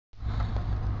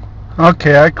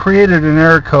Okay, I created an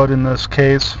error code in this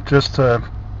case just to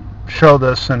show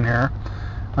this in here.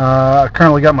 I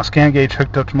currently got my scan gauge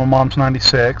hooked up to my mom's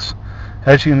 96.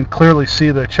 As you can clearly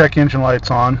see, the check engine light's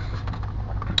on.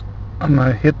 I'm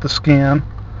going to hit the scan,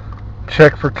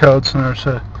 check for codes, and there's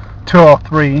a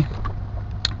 203,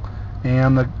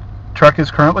 and the truck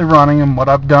is currently running, and what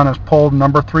I've done is pulled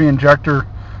number 3 injector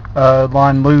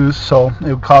line loose, so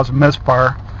it would cause a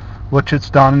misfire, which it's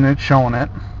done, and it's showing it.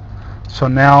 So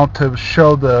now to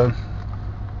show the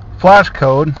flash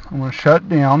code, I'm going to shut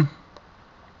down,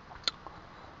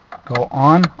 go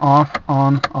on, off,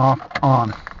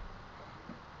 on.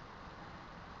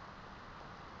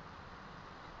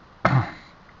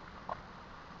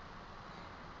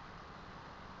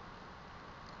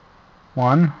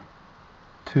 One,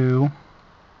 two,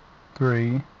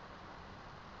 three,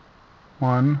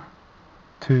 1,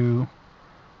 2,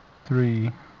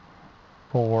 3,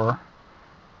 4,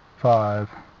 5,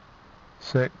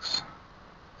 6,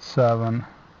 7,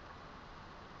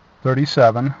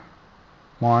 37.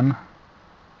 1,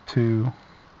 2,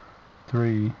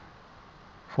 3,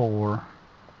 4,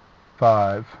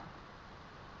 5.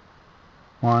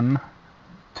 1,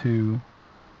 2,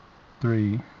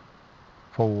 3,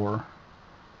 4,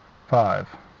 5.